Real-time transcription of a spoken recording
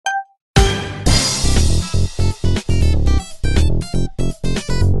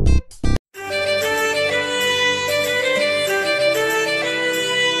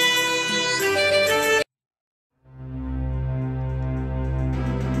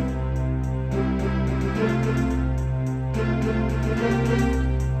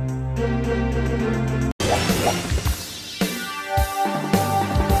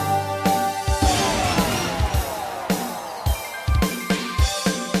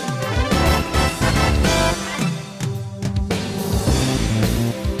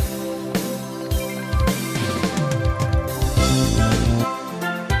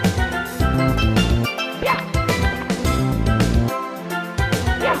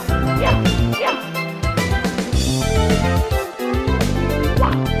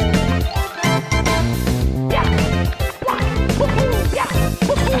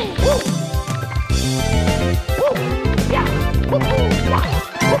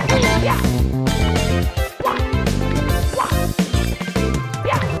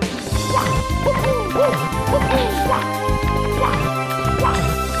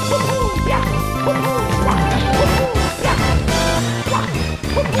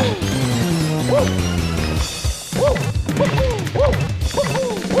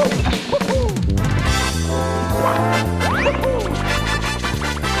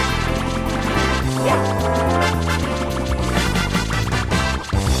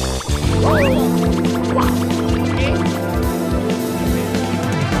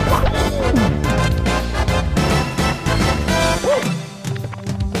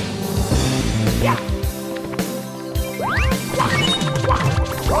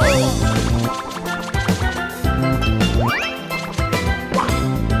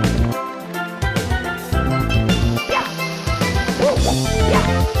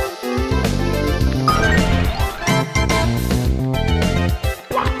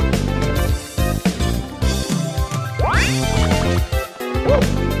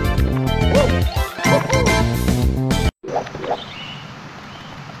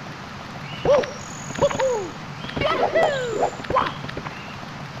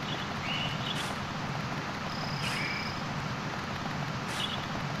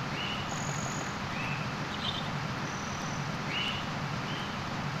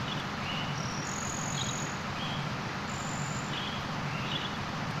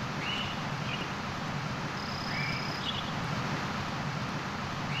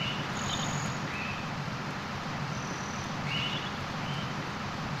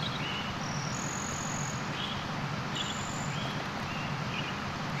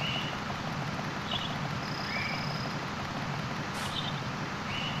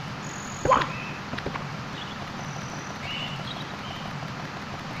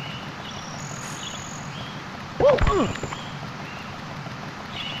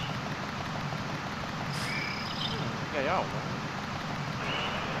Aquí hay agua,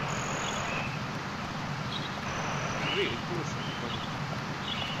 Sí, incluso con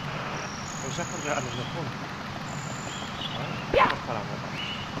paisajes reales de fondo. Vamos para la boca.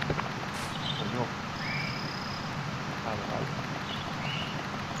 Coño. Vale, vale.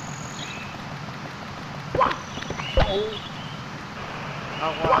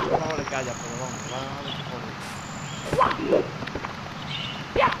 Agua, no probable que haya, pero vamos, va a ver qué pone.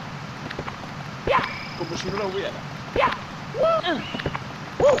 Como si no la hubiera.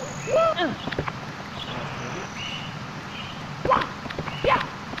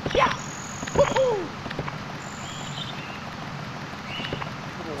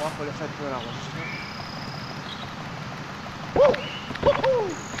 Como bajo el efecto del agua, ¿sí?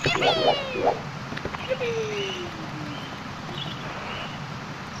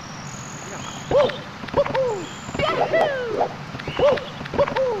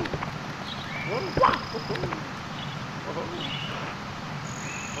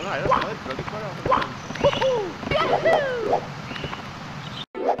 Hola, era para adentro, aquí fuera.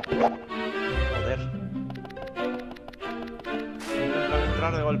 Joder. Intentar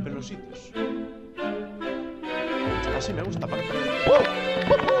entrar de golpe en los sitios. Así me gusta para perder.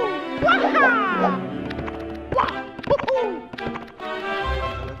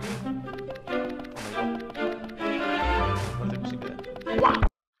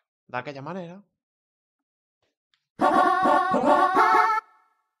 De aquella manera.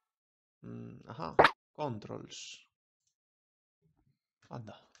 Ajá. Controls.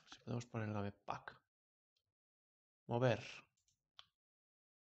 Anda. Si podemos poner la backpack. Mover.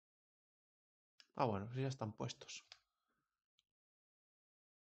 Ah, bueno, sí ya están puestos.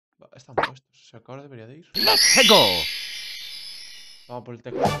 Están puestos. O sea que ahora debería de ir. ¡Let's go! Vamos por el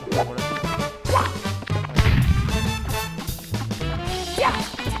teclado. Por aquí.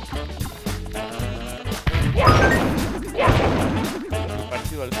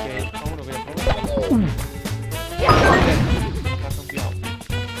 Parecido al que aún no quería probar. Está cambiado.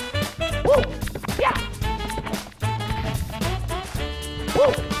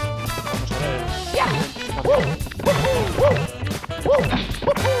 Vamos a ver.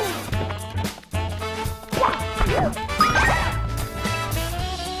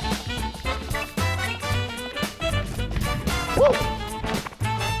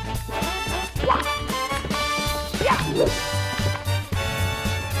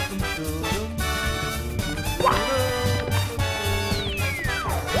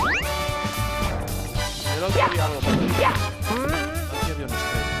 El otro día algo pasó. Aquí había una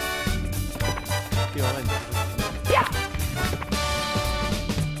estrella. Efectivamente.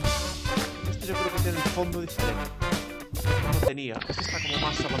 Este yo creo que tiene el fondo diferente. No tenía. Este está como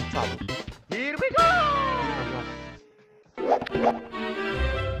más avanzado. Here we go!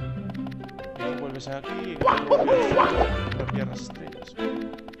 Y aquí vuelves aquí y bloquear las estrellas.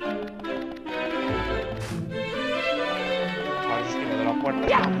 Vale, eso es que lo de la puerta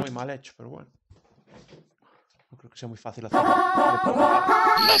está muy mal hecho, pero bueno. No creo que sea muy fácil hacerlo.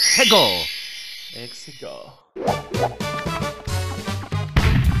 ¡Let's go! Let's go.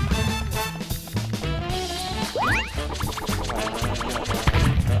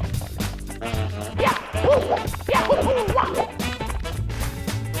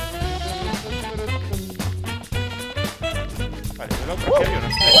 my god, pero aquí había una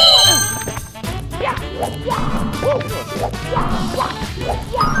estrella. Dios.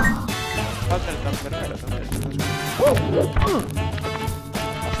 Falta el cancerbero también.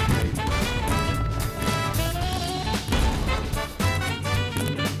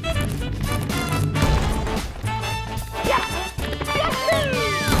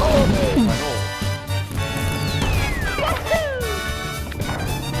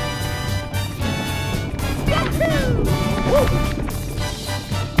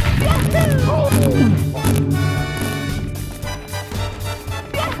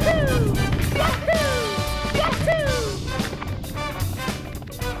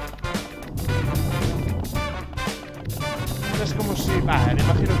 Es como si... me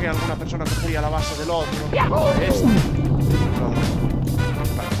imagino que alguna persona cogería la base del otro. Este.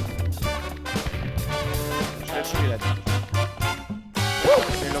 Vale. Subir aquí.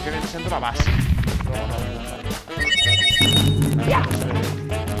 En lo que viene siendo la base.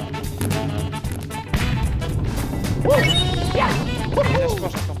 Las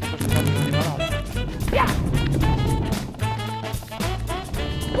cosas tampoco se están muy baratas.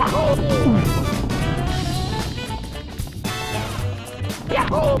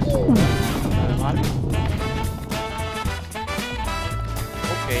 Vale.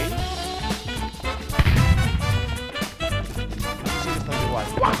 Ok. Sigue estando igual.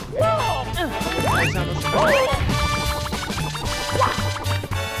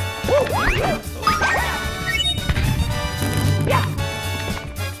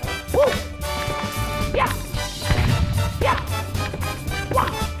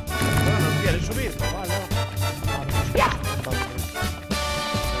 No quieren subir. Vale.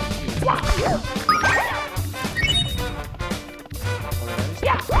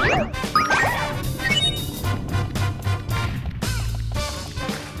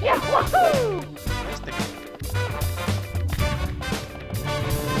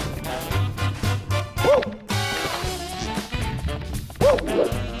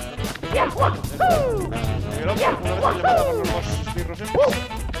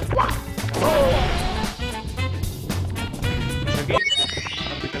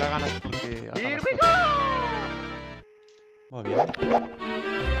 Muy bien.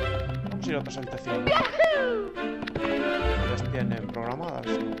 Vamos a ir a otras habitaciones. ¿Las tienen programadas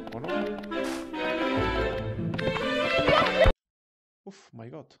o no? Uf, my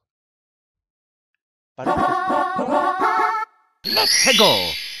god. Parece. Let's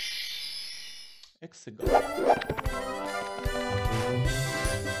go. Exego.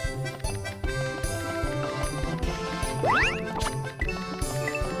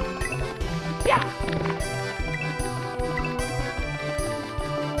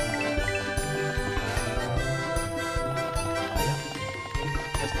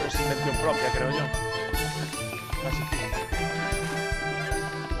 Esto es invención propia, creo yo. Así que...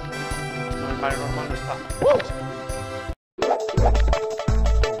 no, el Mario normal no está.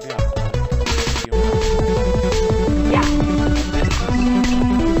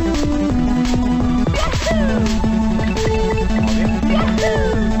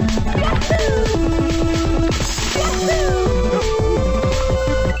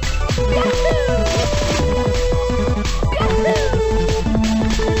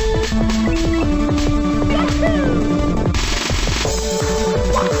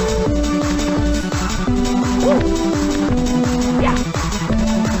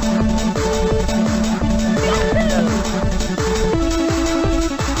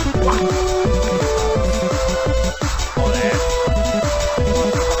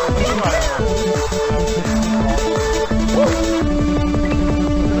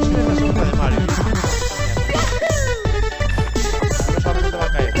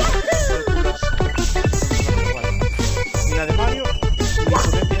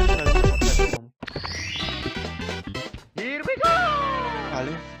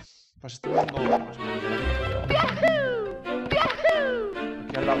 Vale, pues este mundo más o menos de la misma.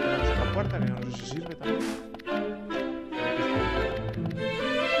 Aquí al lado tenemos otra puerta que no sé si sirve también.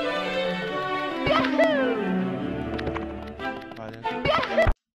 Vale, aquí.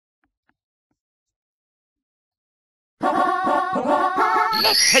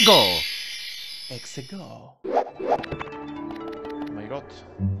 Let's go. Exego. Oh my god.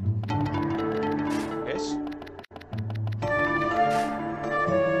 ¿Qué es?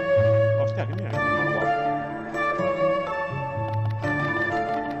 Hostia, que mira, que más guapo.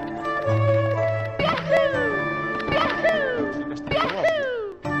 Es el castillo de bosque.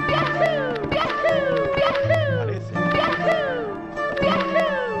 Parece.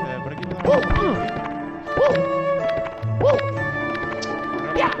 Por aquí no da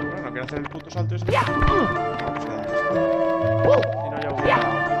no quiero hacer el puto salto este. Vamos a dar esto.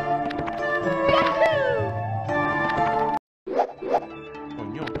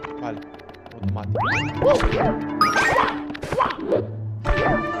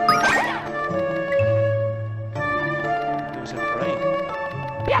 Debe ser por ahí.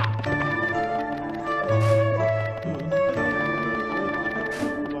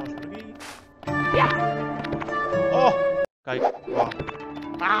 Vamos por aquí. ¡Oh! Caigo.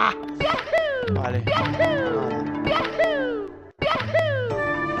 ¡Ah! Vale.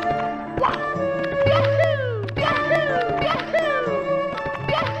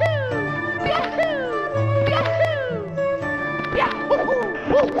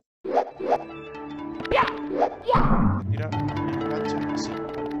 Tirar en plancha, sí.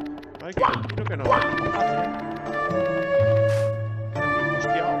 Vale, creo que no. Fácil, muy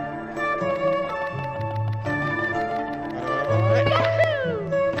hostiado. Vale.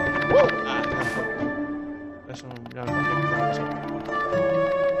 Ah, tampoco. Eso ya no tiene que pasar.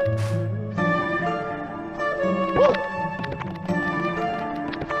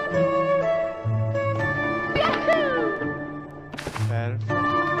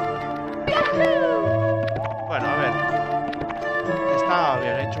 Bueno, a ver. Está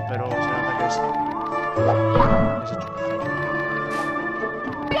bien hecho, pero se nota que es hecho perfecto.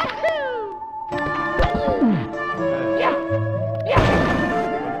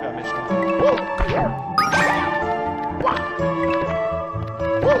 Golpéame eso.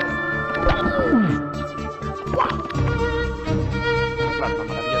 Claro, la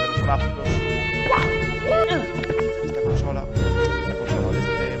maravilla de los gráficos. Esta consola de este motor.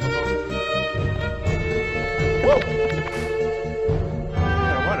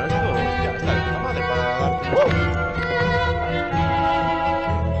 Pero bueno, esto ya está de puta madre para darte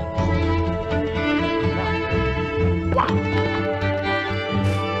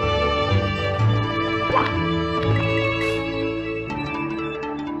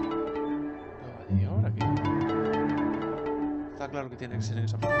 ¿y ahora qué? Está claro que tiene que ser en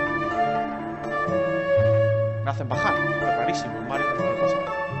esa parte. Me hacen bajar, es rarísimo, en Mario no puede pasar.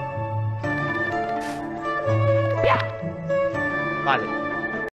 Vale.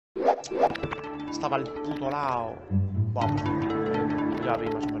 Estaba al puto lado. Vamos, ya vi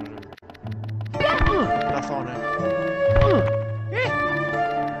más o menos la zona. ¿Qué?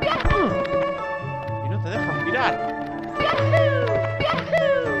 Y no te dejan mirar.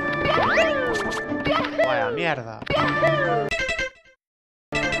 Vaya mierda.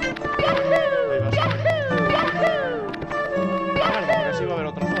 Ahí vas. Mierda, porque así va a haber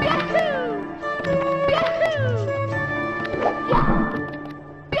otra zona.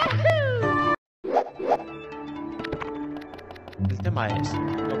 El tema es,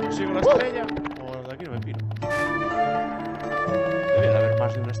 ¿lo consigo la estrella o de aquí no me piro? Debe de haber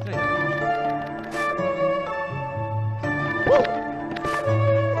más de una estrella, además.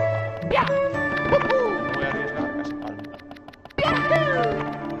 No voy a arriesgar, casi palmo.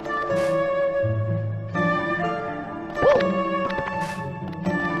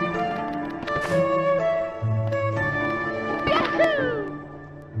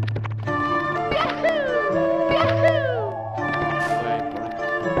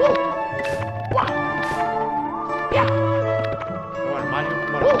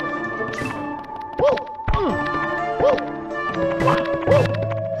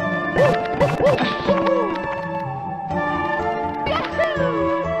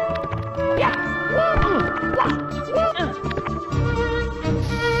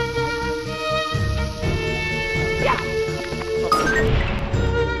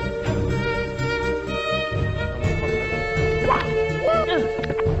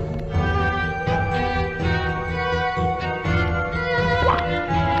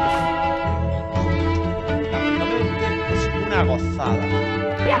 Una gozada.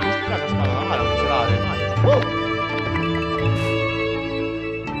 Esta no está nada mal, aunque será de Mario.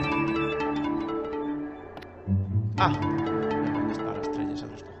 Ah, ¿dónde está la estrella esa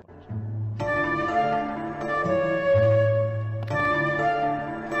de los cojones?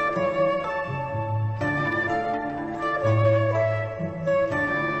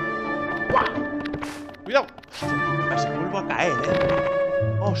 Cuidado. Casi vuelvo a caer,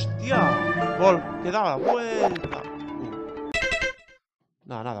 ¡Hostia! Gol, que daba la vuelta.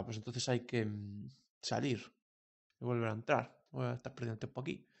 Nada, pues entonces hay que salir y volver a entrar. Voy a estar perdiendo tiempo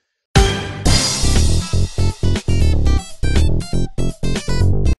aquí.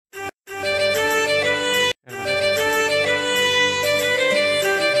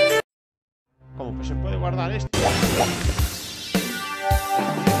 ¿Cómo que se puede guardar esto?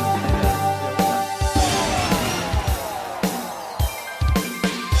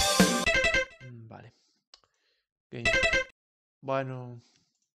 Vale. Okay. Bueno.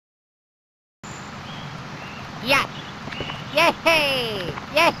 Yeah. Yay!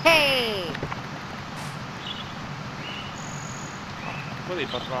 Yay! puede ir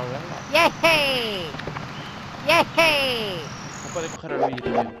para otro lado de al lado. ¡Yehey! ¡Yehey! No puede coger el billete,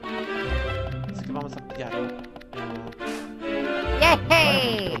 tío. Así que vamos a pillarlo.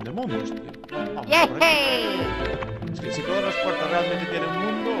 ¡Yehey! ¿Dónde mundos, tío? Vamos por aquí. ¡Yehey! Es que si todas las puertas realmente tienen un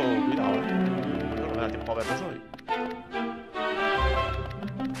mundo, cuidado, no me da tiempo a verlos hoy.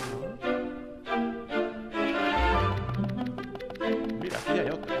 Mira, aquí hay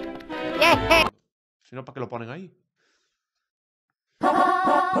otro. ¡Yehey! Si no, ¿para qué lo ponen ahí?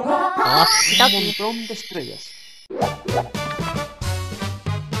 ¡Okidoki! Un montón de estrellas.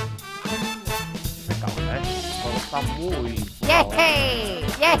 Me cago en la leche. Todo está muy... ¡Yehey!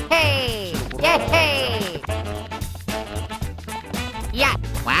 ¡Yehey! ¡Yehey! ¡Ya!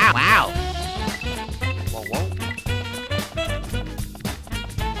 ¡Wow! ¡Wow! Wow, wow.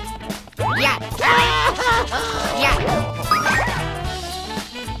 ¡Ya! ¡Ya!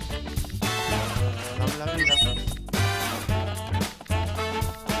 Dame la vida.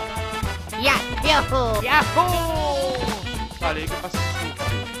 ¡Ya! ¡Yahoo! ¡Yahoo! Vale, ¿y qué pasa?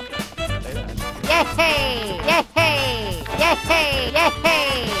 ¡Yehey! ¡Yehey! ¡Yehey!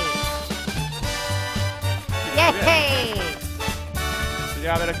 ¡Yehey! ¡Yehey! Si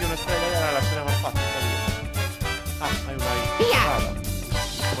llega a ver aquí una estrella, ya era la estrella más fácil todavía. Ah, hay una ahí. ¡Ya! Nada.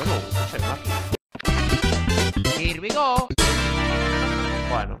 Bueno, no sé, una aquí. Here we go.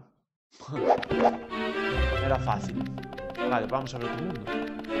 Bueno. Era fácil. Vale, vamos a ver tu mundo.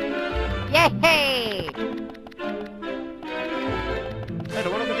 ¡Yehey! Lo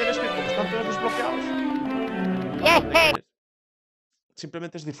bueno que tienes es que como están todos desbloqueados, ¡Yehey!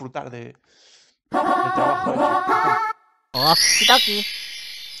 simplemente es disfrutar del trabajo hecho. ¡Okidoki!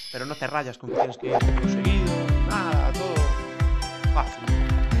 Pero no te rayas con que tienes que ir todo seguido, nada, todo fácil.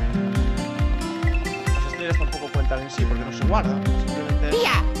 Las estrellas tampoco cuentan en sí porque no se guardan, simplemente es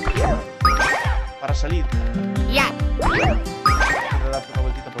 ¡Ya! para salir. ¡Ya! Quiero darte una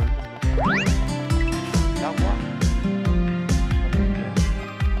vueltita por el mundo. El agua.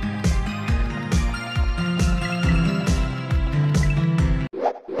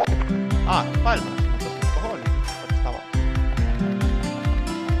 Ah, palmas. Entonces, cojones. Aquí estaba.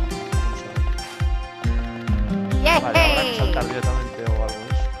 Vamos a ver. Vale, habrá que ¡Yehey! saltar directamente o algo de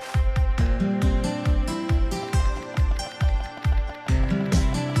eso.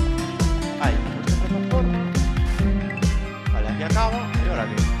 Ahí, como esta plataforma. Vale, aquí acaba. ¿Y ahora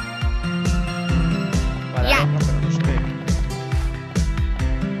qué? Vale, Ya. hay otra, pero no se ve.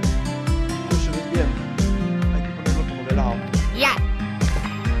 No se ve bien. Hay que ponerlo como de lado. ¡Ya!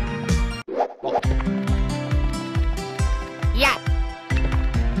 Oh, ¡Ya!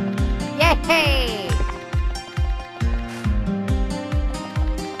 ¡Yehey!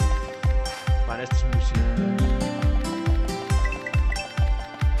 vale, este es muy simple.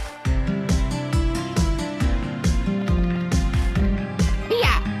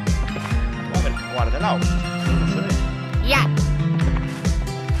 ¡Ya! A ver, que jugar de lado. No se ve. ¡Ya!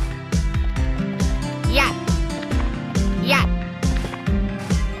 ¡Ya! ¡Ya!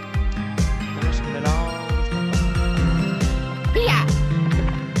 Pero es que de lado no está mal. ¡Ya!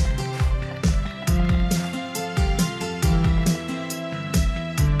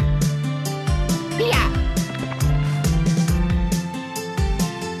 ¡Ya!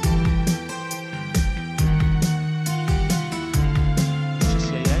 No sé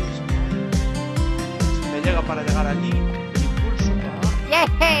si hay ahí. Si me llega para llegar allí, el impulso para...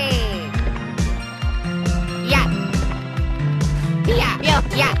 ¡Yehey! ¡Ya! ¡Ya! ¡Ya!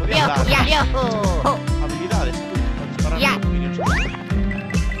 ¡Ya! ¡Ya! ¡Ya! ¡Ya! Habilidades, tú, para disparar Ya. los minions.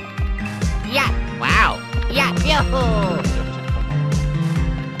 ¡Ya! ¡Wow! ¡Ya! ¡Ya! Yo que sé,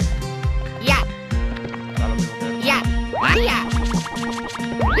 ¡Ya! para lo mismo que... ¡Ya! ¡Ya! ¡Ya!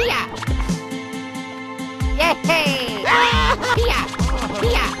 ¡Yehey! ¡Ya!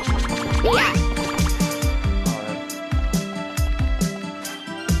 ¡Ya! ¡Ya! A ver.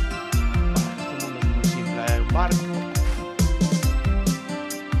 Vale, este mundo es muy simple. Hay un barco.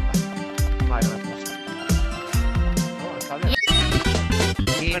 No hay otra cosa. No, está bien.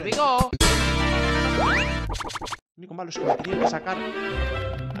 Here we go. Lo único malo es que me tenía que sacar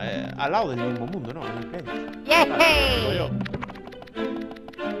al lado del mismo mundo, ¿no? En el que entro. Digo ¡Yehey! yo.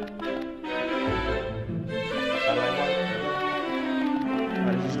 Tarda igual.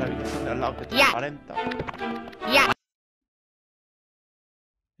 Vale, esa es la habitación de al lado que tiene Ya. 40. ¡Ya!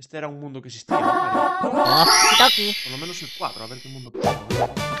 Este era un mundo que existía, ¿no? Vale. ¡Okidoki! Por lo menos el 4, a ver qué mundo pasaba.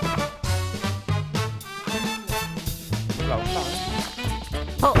 Claro, está, ¿eh?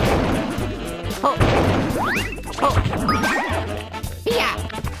 ¡Oh! ¡Oh! ¡Oh! ¡Ya!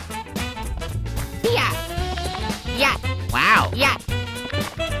 ¡Ya! ¡Ya! ¡Wow! ¡Ya!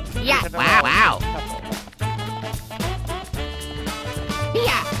 ¡Ya! ¡Wow! ¡Wow!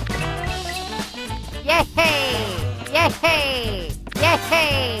 Yehey! Yehey!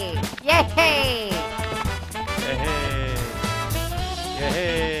 Yehey! Yehey!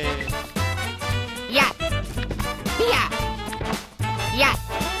 Yehey. Ya! Ya! Ya!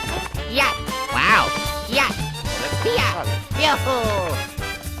 Ya! Wow! Ya! Ya! Yuhu!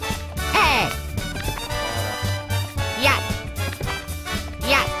 Hey! Ya!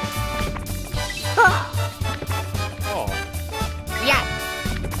 Ya! Huh! Oh. Ya!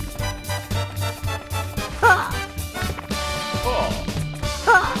 Huh! Oh.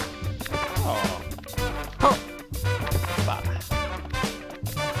 Huh! Oh. Huh! Vale.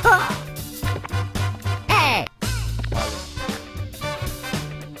 Huh! Hey! Vale.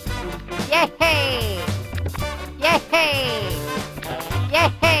 Yehey! Yehey!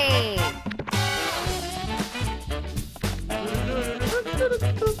 Yehey!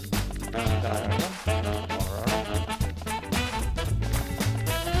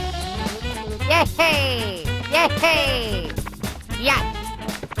 Yehey! Yehey! Ya!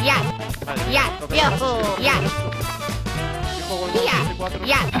 Ya! Ya! Yuhu! Ya! Ya!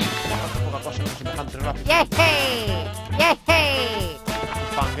 Ya! Poca cosa, no semejante rápido. Yehey! Yehey!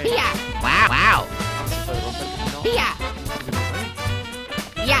 Fangame. Ya! Wow! Wow! Se puede romper, que si no, Ya! subimos ahí.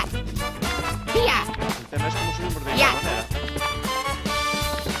 Ya! Ya! El tema es cómo subimos de Ya. igual manera.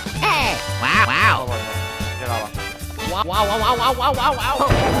 Hey! Wow! Wow! Oh, bueno, llegaba. Wow! Wow! Wow! Wow! Wow! Wow! Wow!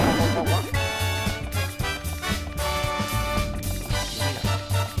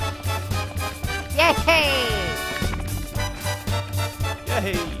 Yehey!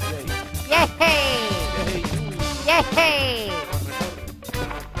 Yehey, yehey, Yehey! yehey. Yehey! Corre, corre.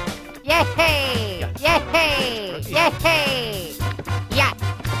 Yehey! Yehey! Yehey! Ya!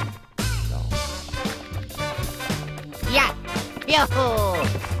 No. Ya! Yuhu!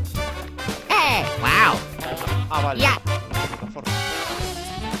 Hey! Wow! Ah, vale. Ya. Plataforma.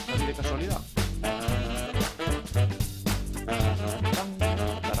 Así de casualidad.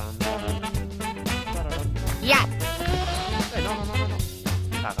 Ya! No, no, no, no, no.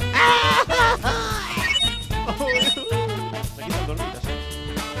 Caga. Me quitan dormidas,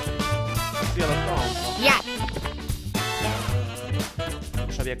 Hostia, los tontos. Ya!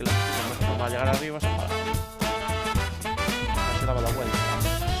 No sabía que la forma de llegar arriba se paraba. Se daba la vuelta.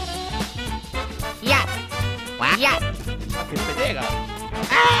 Ya! Ya! ¿A quién me llega?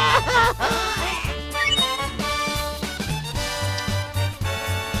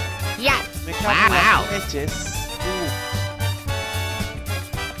 Ya! Me cago en Wow. las leches.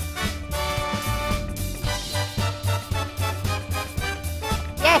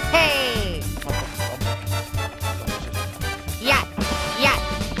 Yehey! Ya! Ya!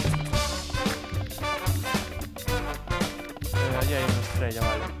 Allí hay una estrella,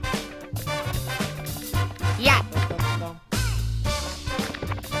 vale. Ya!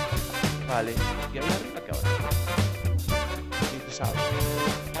 Vale. ¿Y había arriba qué ahora? Sí, se sabe.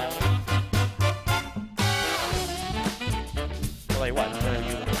 Da igual, no hay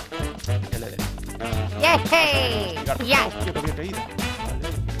uno. Que le dé. Yehey! Ya! Hostia, que había caído. Vale.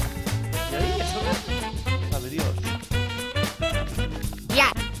 ¿Y ahí eso es? Sabe Dios. Ya!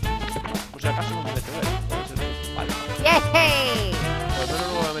 Pues si acaso no me meto él. Puede ser. Vale. Yehey! Pues no me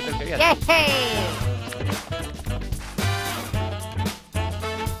voy a meter que viene. Yehey!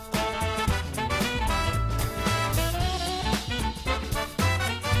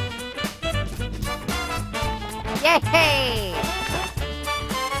 Yehey!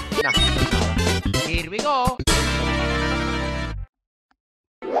 Nah. Here we go!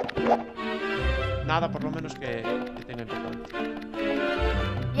 Nada, por lo menos que tenga importancia.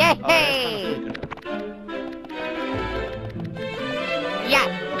 Yehey! Ya!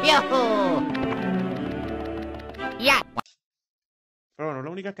 Yuhu! Ya! Pero bueno, la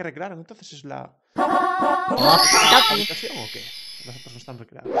única que recrearon entonces es la Okidoki! habitación o qué? Las otras no están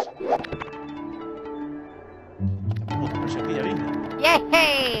recreadas. Puta, pues aquí ya vine.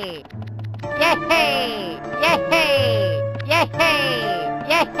 Yehey! Yehey! Yehey! Yehey!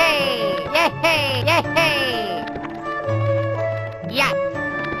 Yehey! Yehey! Yehey! Ya!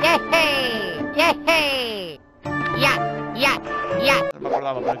 Yehey! Yehey! Ya! Ya! Ya! No me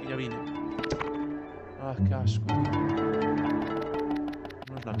acordaba, pero aquí ya vine. Ah, qué asco.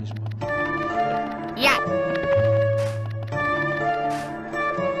 No es la misma. Ya!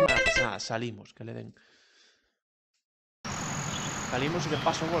 Nada, salimos, que le den. Salimos y de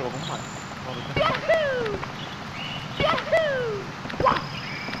paso vuelvo con Marco.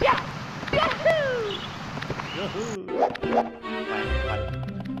 Vale, vale.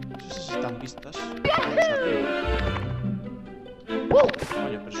 Esas están vistas. Vamos arriba.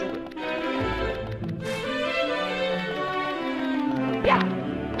 Oye, pero sube.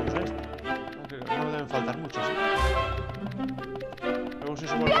 Vamos a esto. No deben faltar mucho, ¿sí? Luego si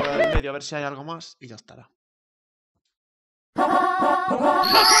subo el del medio a ver si hay algo más y ya estará.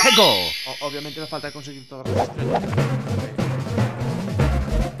 Obviamente me falta conseguir todas las estrellas.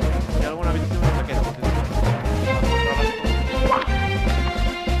 Y alguna habitación no me queda porque ahí estamos.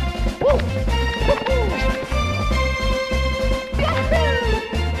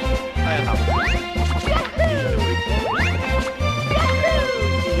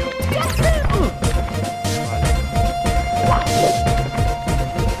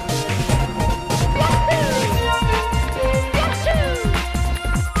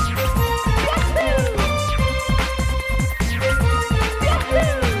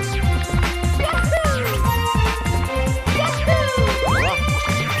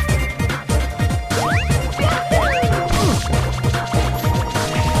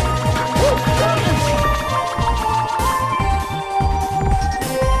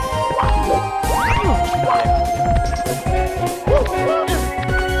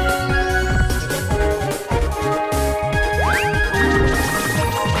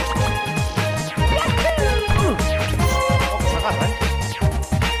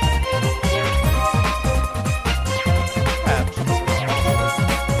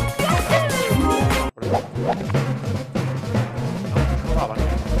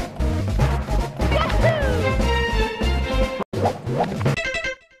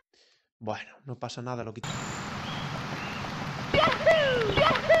 Bueno, no pasa nada, lo quito.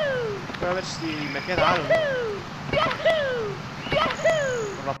 Voy a ver si me queda algo.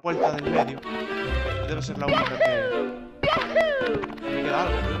 Por la puerta del medio. Debe ser la única que... me queda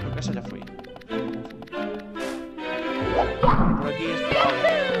algo, pero creo que esa ya fui. Por aquí es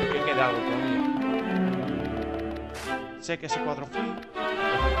probable que quede algo todavía. Sé que ese cuadro fui,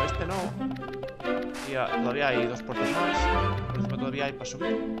 pero este no. Y todavía hay 2 puertas más. Por encima todavía hay para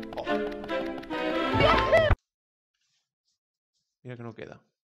subir. Oh. Mira que no queda.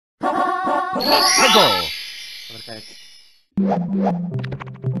 A ver qué hay aquí.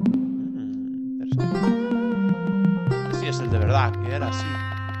 Interesante. Sí, es el de verdad, que era así.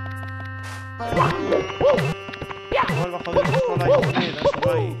 Como el bajo de solo hay monedas,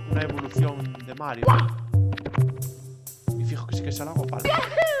 no hay una evolución de Mario. Y fijo que sí que se la hago palma.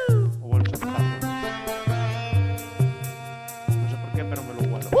 O vuelves a empezar. No sé por qué, pero me lo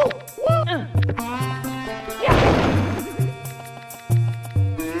huelo.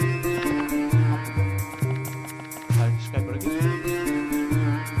 Vale, ¿qué es que hay por aquí?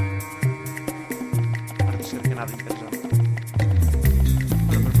 Parece ser que nada interesante.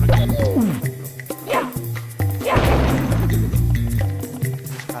 Bueno, pero por aquí.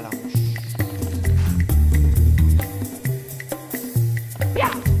 Escalamos.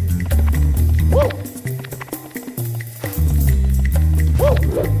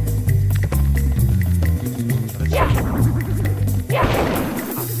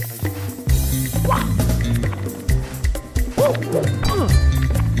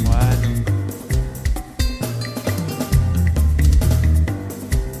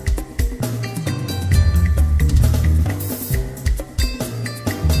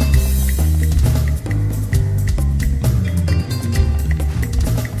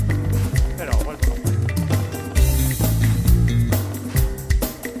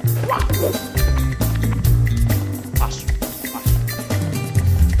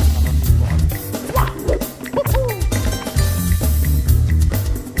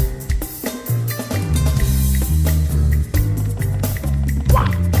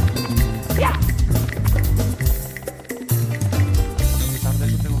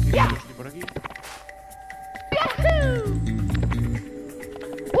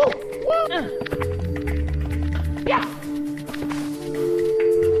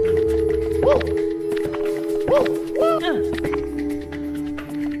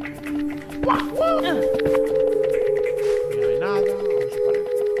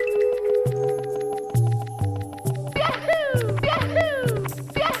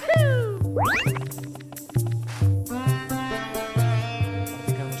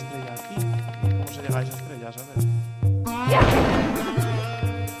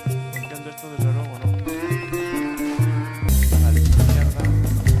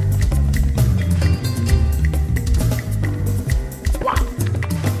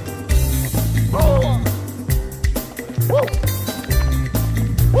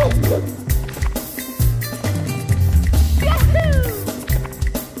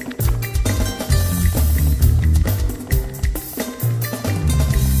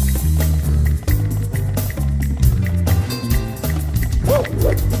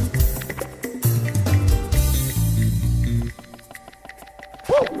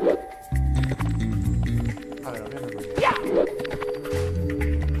 A ver, bien.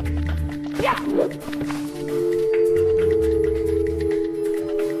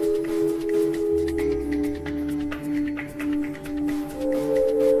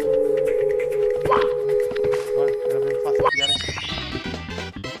 Vale, era bien fácil pillar esto.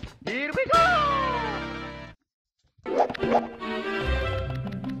 Here we go!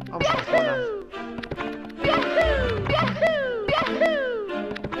 Vamos a la zona. Yahoo! Yahoo! Yahoo!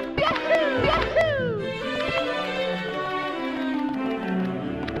 Yahoo! Yahoo!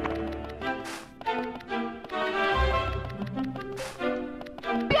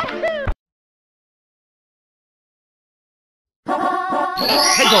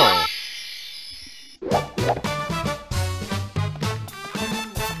 Hey go!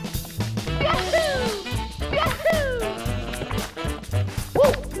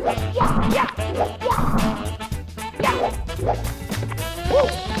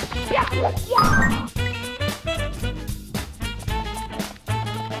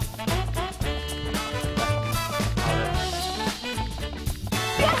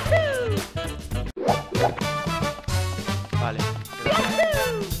 Vale,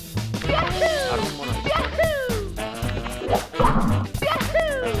 arrumbo no es.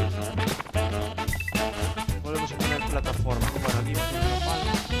 Volvemos a poner plataforma. Bueno, aquí me tengo los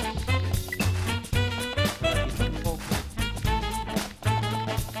palos. Por aquí tampoco.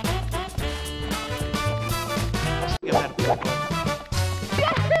 Hostia, mierda.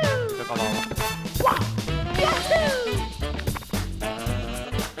 He acabado.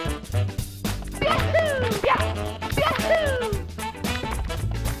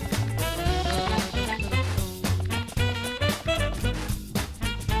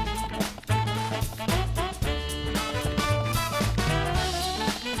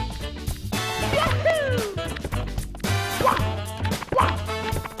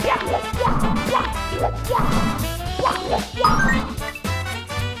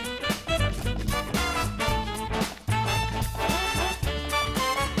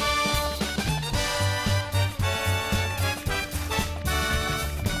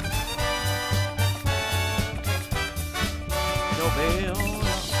 Yo veo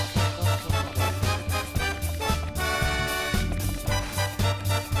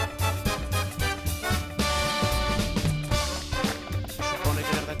se supone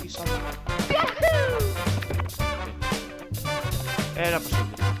que desde aquí sale. Era posible.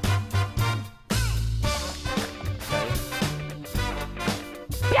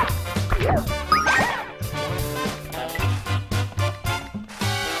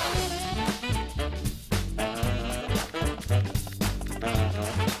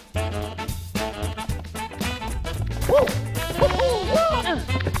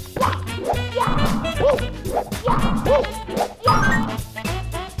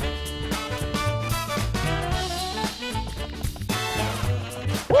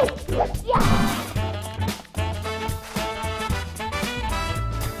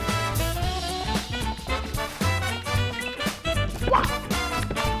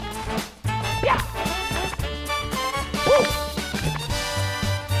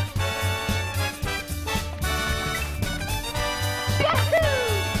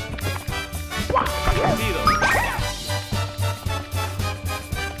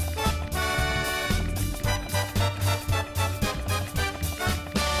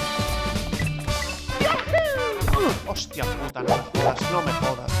 Hostia puta, no me jodas, no me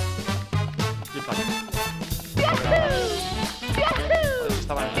jodas. Flipa. Joder,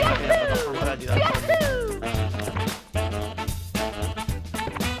 estaba en la plataforma de ayuda.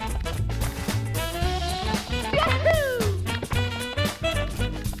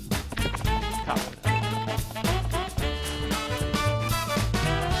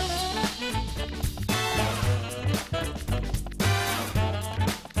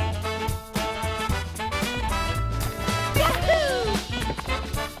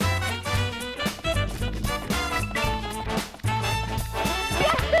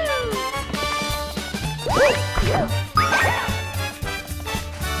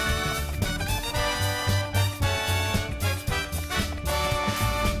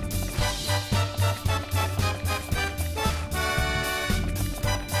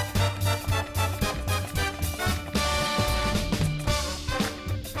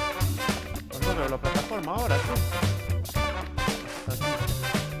 Pues no veo la plataforma ahora, tú.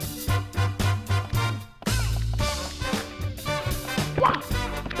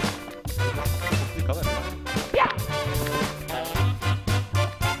 Complica verla.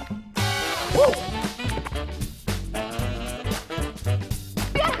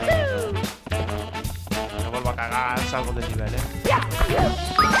 Me vuelvo a cagar, salgo del nivel,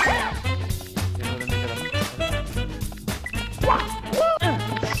 Quiero ver dónde queda.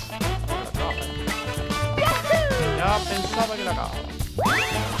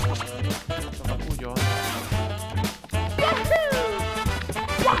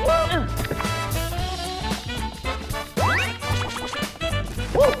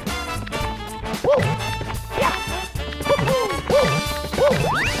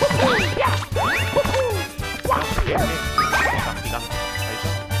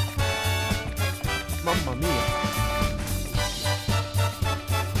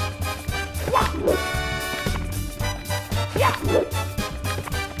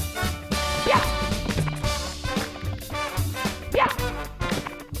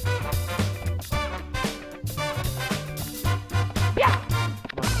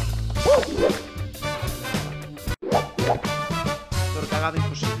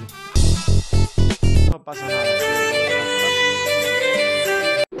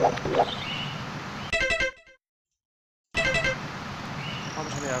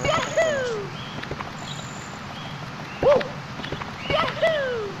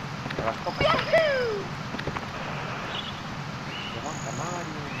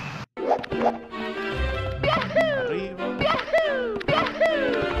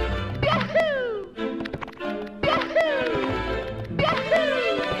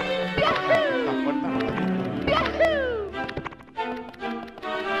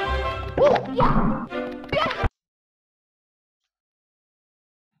 Cuidado,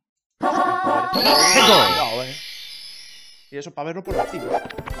 y eso para verlo por encima. Tengo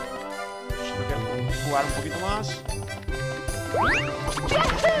que jugar un poquito más.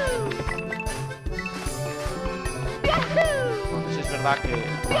 Entonces es verdad que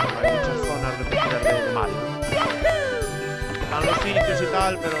hay muchas zonas repetidas de Mario. Están los sitios y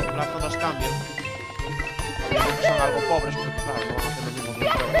tal, pero las zonas cambian. Obviamente son algo pobres porque claro, no van a hacer lo mismo que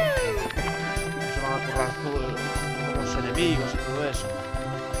el juego. Se van a currar todos los enemigos y todo eso.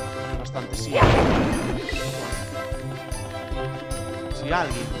 Es bastante simple. Si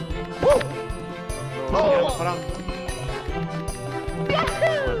alguien lo sigue mejorando,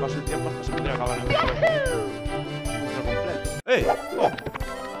 con el paso del tiempo hasta se podría acabar en un juego completo. ¡Eh! ¡Oh!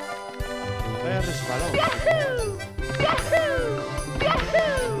 Vaya resbalón.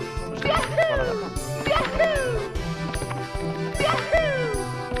 No sé, para la cama.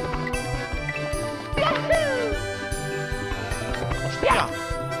 ¡Hostia!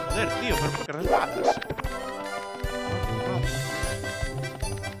 Joder, tío, pero ¿por qué resbalas?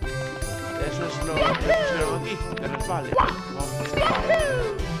 Eso es lo que pusieron aquí, que resbale. Vamos por este lado.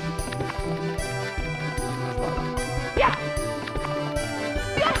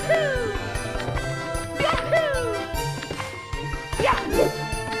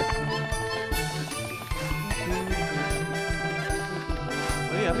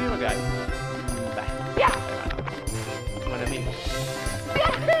 Oye, arriba que hay. Un enemigo.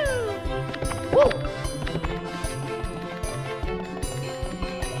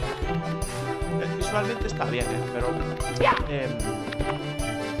 Visualmente está bien, pero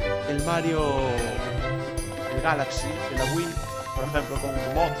el Mario, el Galaxy, el Wii, por ejemplo, con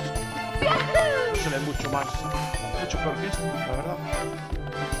mods, se ve mucho peor que esto, la verdad.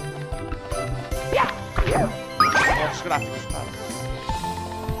 Mods gráficos, claro.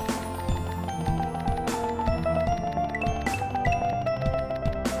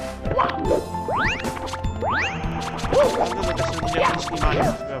 Antes de que se muñecos y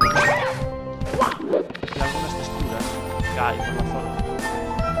Mario, y algunas texturas que hay por la zona.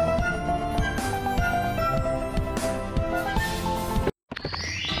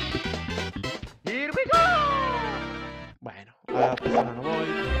 Bueno, a la zona no voy.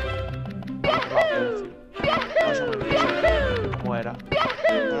 Más o menos como era.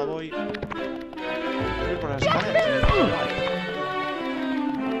 Ahora voy por las escaleras.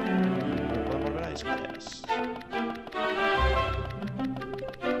 Puedo volver a las escaleras.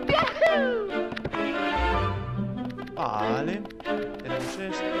 Vale, tenemos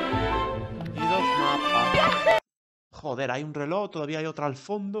este y dos mapas. Joder, hay un reloj, todavía hay otra al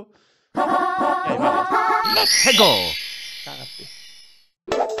fondo. Y hay varias. Ego. Cágate.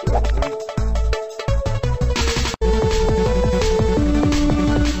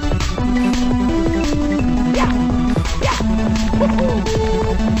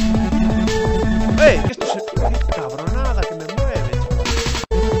 ¡Ey! Que esto se... ¡Qué cabronada que me mueve,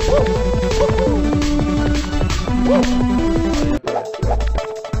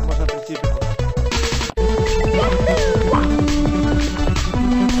 vamos al principio.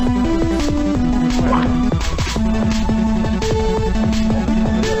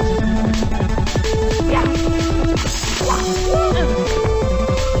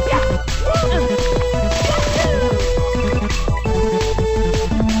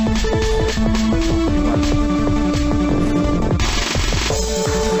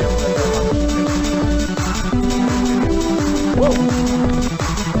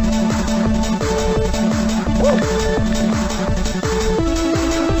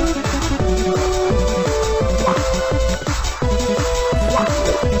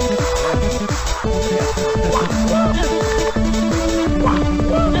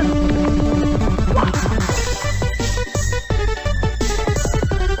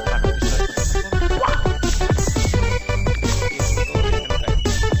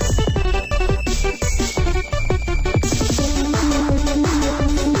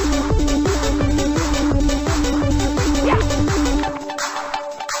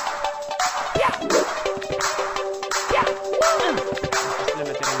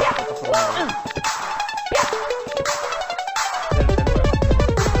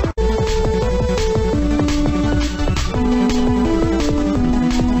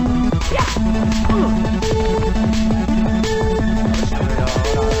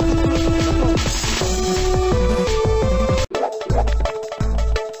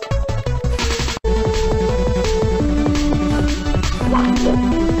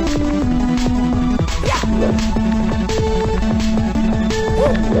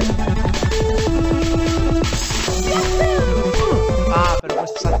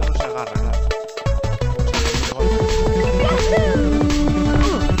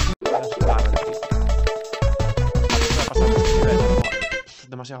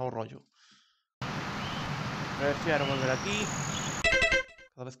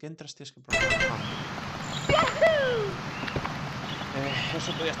 Cada vez que entras tienes que probar.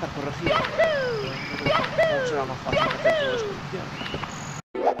 Eso podría estar corregido. ¿Cómo será más fácil hacer todo esto?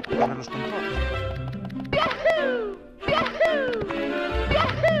 Poner los controles.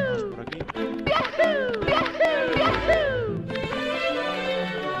 Vamos por aquí.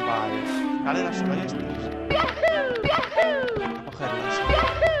 Vale. Escaleras solo hay estas. A cogerlas.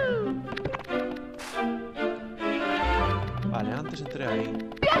 Vale, antes entré ahí.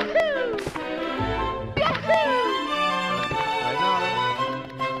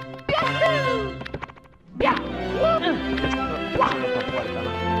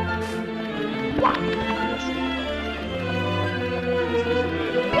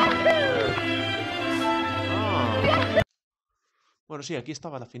 Bueno, sí, aquí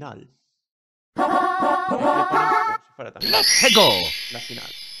estaba la final. Si fuera también. Let's go! La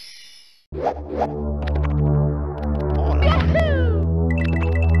final. Hola.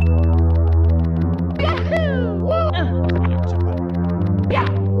 Coño, que se para.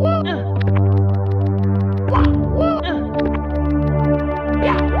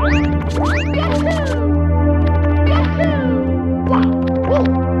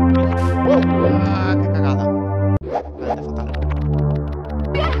 Ah, qué cagada. Vale, fatal.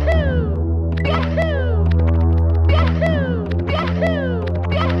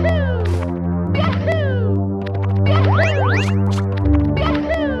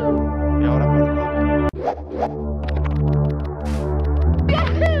 Y ahora peor todavía.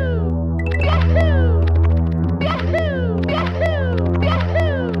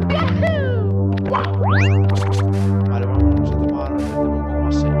 Vale, vamos a tomar un ritmo un poco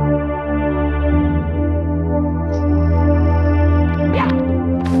más serio.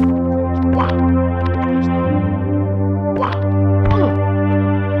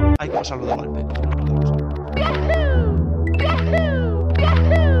 Hay que pasarlo de golpe, si no, no podemos pasar.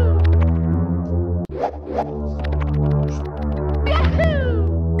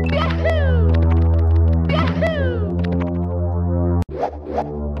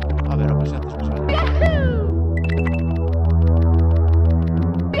 A ver, pues antes me sale.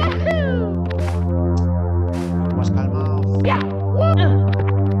 Más calmado. Hola,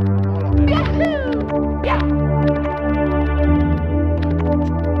 a ver.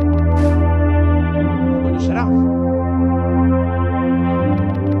 ¿Cómo coño será?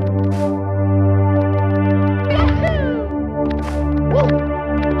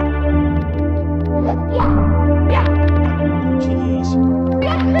 Muchísimo.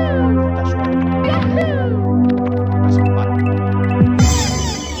 Puta suerte. Casi me paro.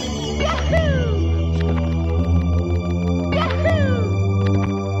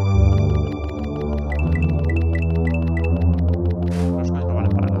 Los coins no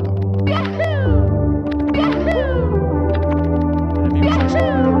valen para nada. Enemigos que se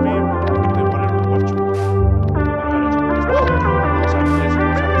pueden dormir, pueden poner un guacho. Pero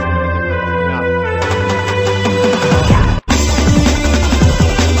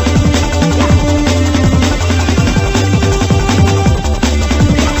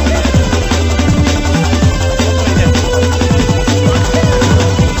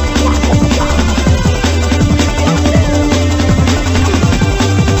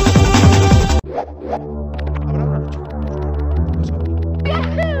habrá una noche con los gordos, ¿sabes?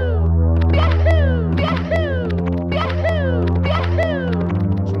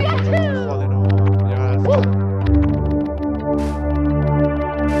 Solo me jode no llegar al final.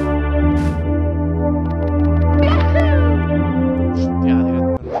 Hostia,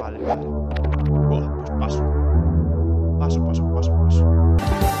 directo, pero vale, vale. Pues paso. Paso.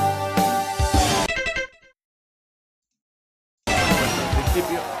 Al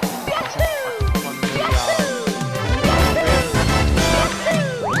principio, cuando me voy a...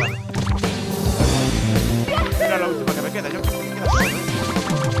 Era la última que me queda, yo creo que me queda solo.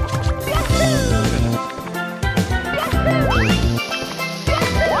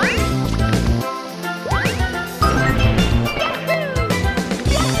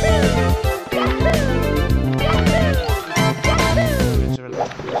 Se ve la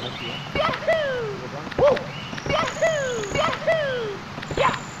oscuridad aquí,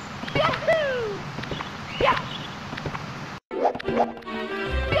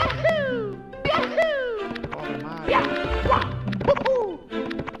 Corre, Mario.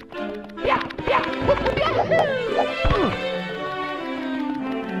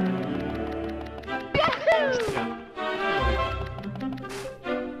 Hostia.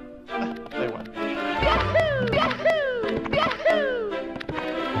 Da igual.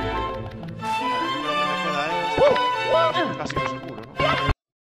 Casi que seguro, ¿no?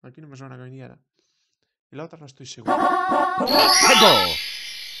 Aquí no me suena que viniera. Y la otra no estoy seguro. Let's go!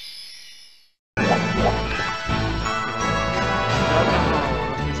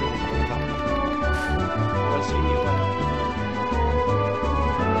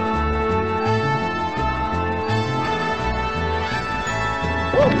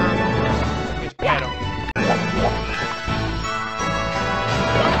 Aquí espero.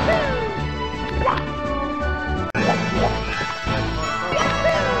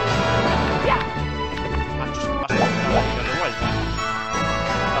 Macho, se pasa de la vida de vuelta.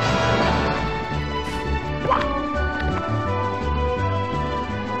 Buah.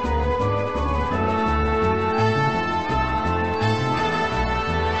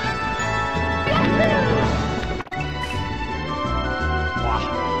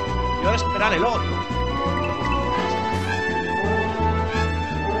 Y ahora esperar el otro.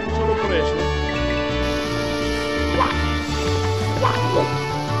 Solo por eso.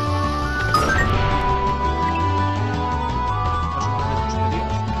 Los momentos de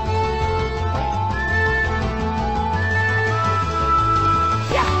Dios.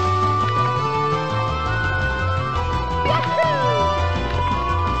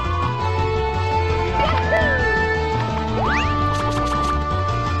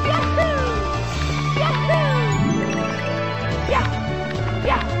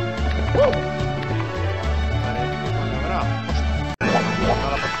 Vale, ¿cuándo habrá? Hostia.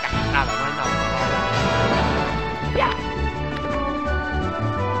 Nada, no hay nada.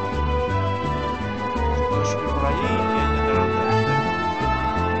 Puedo subir por allí y intentar andar.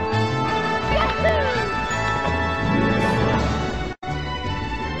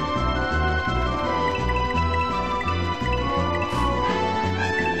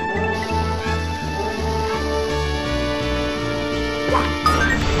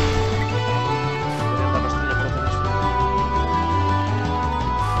 Podría dar la estrella por hacer eso.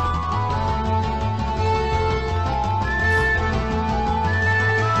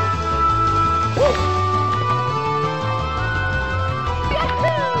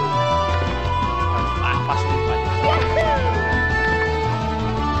 Paso de falla.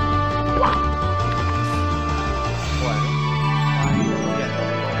 Bueno, ahí lo voy a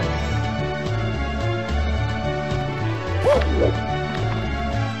tomar.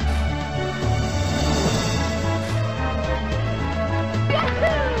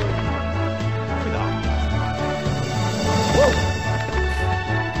 Cuidado.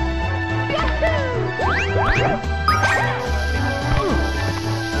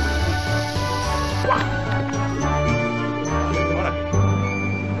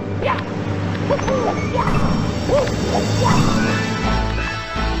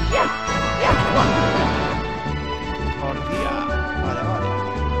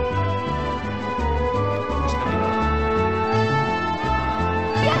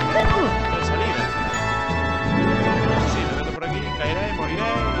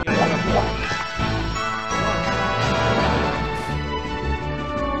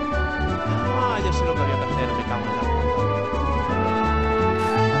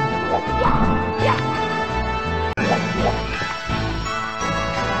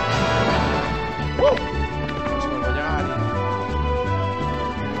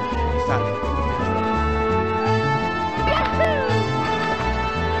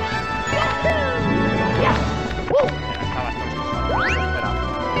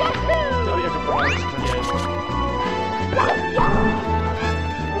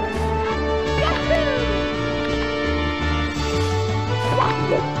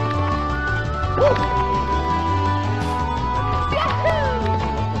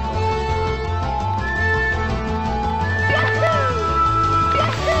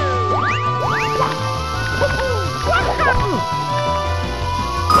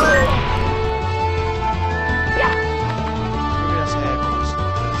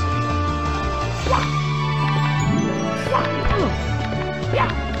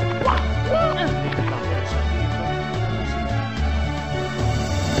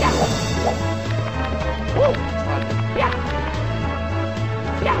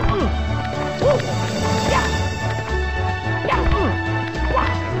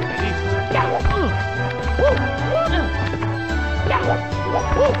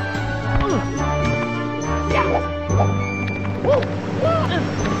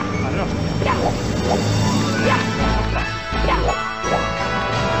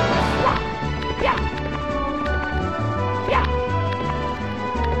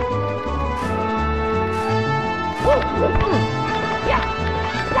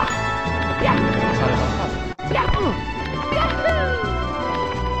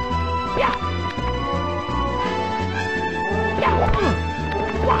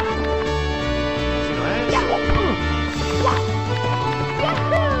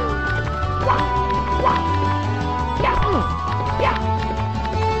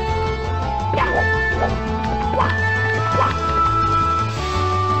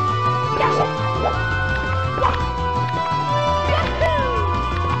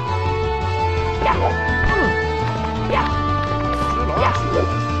 No lo hagas.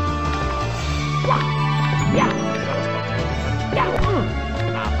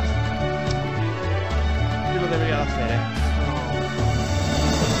 Nada más. Yo lo debería de hacer,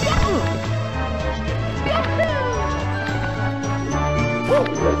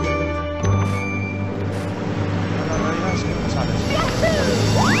 La realidad es que no sabes.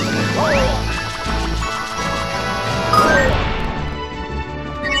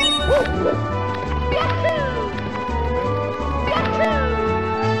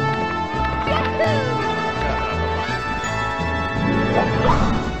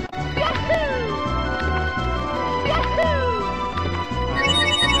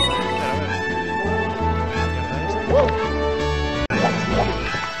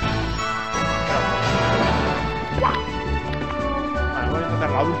 Vale, voy a intentar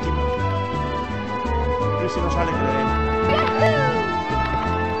la última. Y si no sale, que le dé.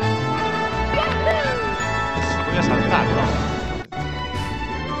 Voy a saltar, ¿no?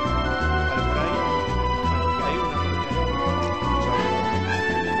 Vale, por ahí. Porque hay una,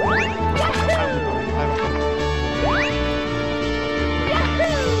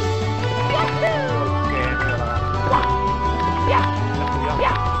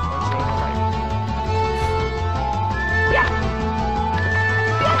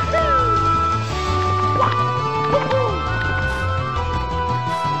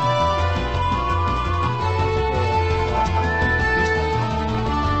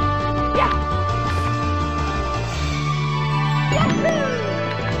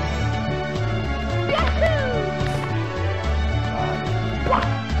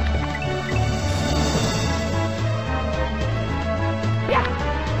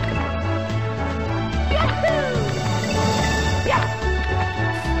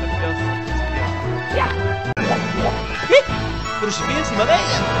 Pero si viene encima de ella.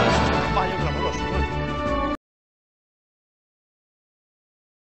 Eso es un fallo clamoroso, bueno.